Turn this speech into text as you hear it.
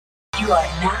are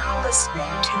now listening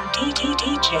to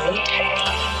DJToneEBeats.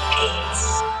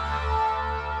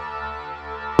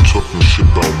 Talking shit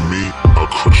about me, I'll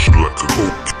crush you like a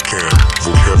coke can.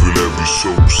 Vocabulary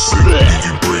so sick, leave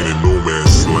your brain in no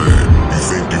man's land. You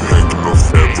think you hanging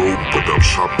off that rope, but I'm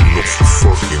chopping off your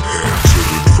fucking hand. To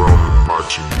the ground and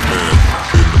watching you man.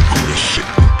 Then I'm gonna shit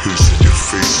and piss in your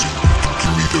face. You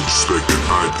give me the respect that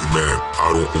I demand. I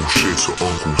don't owe shit to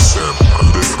Uncle Sam. I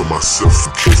live for myself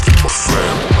and close to my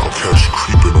fam. I'll catch you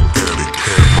creeping on daddy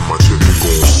cam. My chicken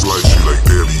gon' slice you like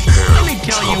daily ham. Let me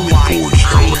tell you why. Boy,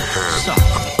 Callahan.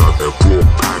 That raw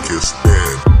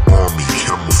Pakistan, army,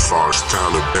 camouflage,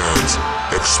 Taliban's,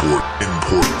 export,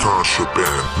 import,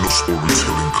 contraband, no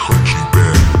storytelling country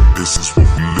band. This is what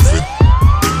we live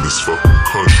in this fucking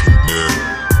country, man.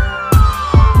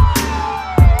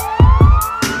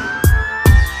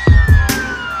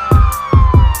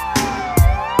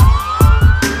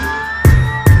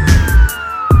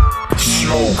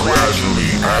 Slow, gradually,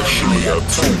 actually, I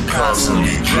talk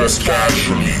constantly, dress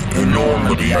casually, and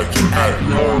normally I can act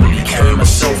normally, carry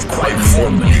myself quite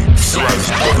formally. Slice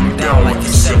button down like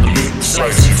assembly,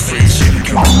 slice your face so you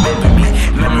can remember me.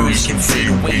 Memories can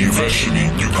fade away eventually.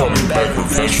 You coming back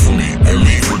revengefully and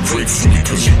leave regretfully,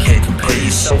 cause you can't compare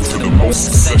yourself to the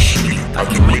most essentially. I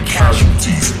can make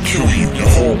casualties, kill you, your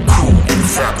whole crew and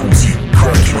faculty.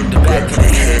 Crack you in the back of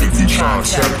the head if you try and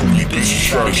tackle me. Bitches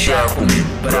try to shackle me,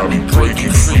 but I'll be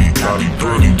breaking free, I'll be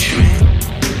burning tree.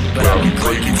 But I'll be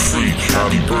breaking free,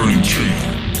 I'll be burning tree.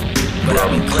 But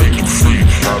I'll be breaking free,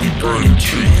 I'll be burning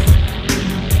tree.